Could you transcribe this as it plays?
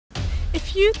A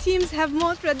few teams have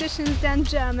more traditions than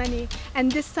Germany,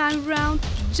 and this time round,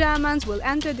 Germans will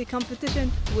enter the competition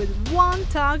with one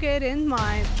target in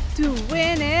mind: to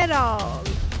win it all.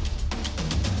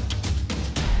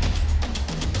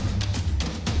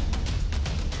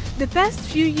 The past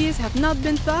few years have not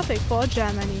been perfect for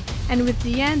Germany, and with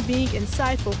the end being in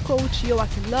sight for coach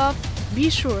Joachim Löw, be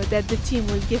sure that the team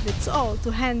will give its all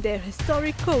to hand their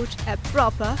historic coach a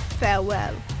proper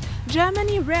farewell.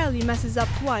 Germany rarely messes up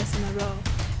twice in a row,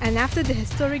 and after the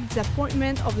historic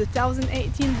disappointment of the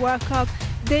 2018 World Cup,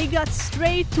 they got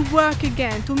straight to work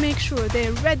again to make sure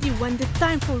they're ready when the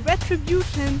time for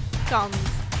retribution comes.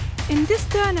 In this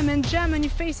tournament, Germany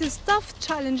faces tough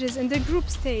challenges in the group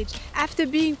stage after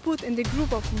being put in the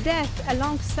group of death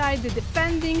alongside the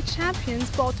defending champions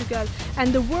Portugal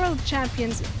and the world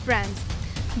champions France.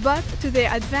 But to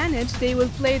their advantage, they will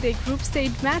play their group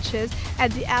stage matches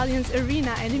at the Allianz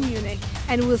Arena in Munich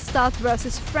and will start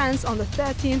versus France on the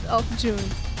 13th of June.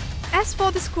 As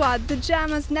for the squad, the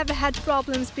Germans never had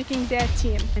problems picking their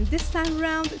team, and this time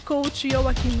round, coach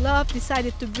Joachim Löw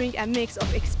decided to bring a mix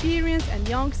of experience and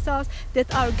young stars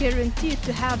that are guaranteed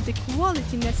to have the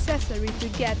quality necessary to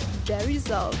get the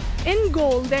result. In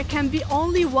goal, there can be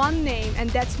only one name, and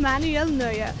that's Manuel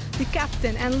Neuer, the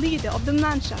captain and leader of the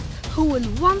Mannschaft, who will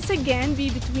once again be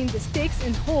between the stakes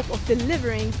in hope of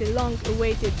delivering the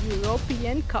long-awaited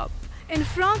European Cup. In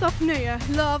front of Neuer,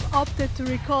 Löw opted to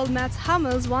recall Mats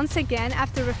Hummels once again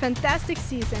after a fantastic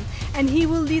season, and he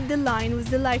will lead the line with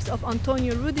the likes of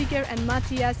Antonio Rudiger and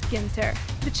Matthias Ginter.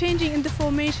 The changing in the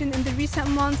formation in the recent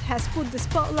months has put the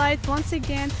spotlight once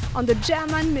again on the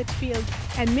German midfield,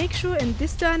 and make sure in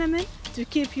this tournament to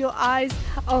keep your eyes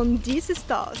on these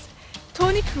stars: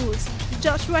 Toni Kroos,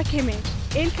 Joshua Kimmich,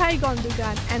 Ilkay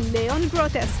Gundogan and Leon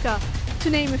Goretzka, to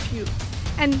name a few.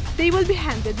 And they will be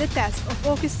handed the task of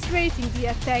orchestrating the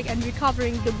attack and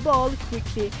recovering the ball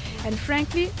quickly, and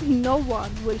frankly, no one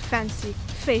will fancy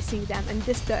facing them in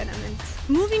this tournament.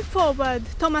 Moving forward,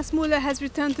 Thomas Müller has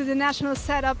returned to the national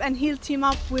setup, and he'll team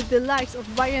up with the likes of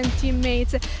Bayern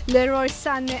teammates Leroy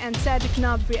Sané and Serge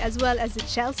Gnabry, as well as the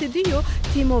Chelsea duo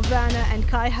Timo Werner and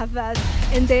Kai Havertz,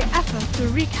 in their effort to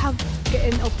wreak havoc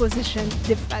in opposition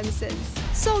defenses.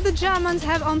 So the Germans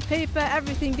have on paper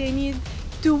everything they need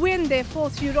to win their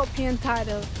fourth European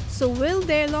title. So will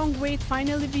their long wait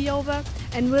finally be over,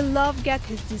 and will Löw get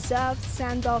his deserved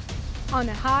send-off on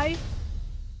a high?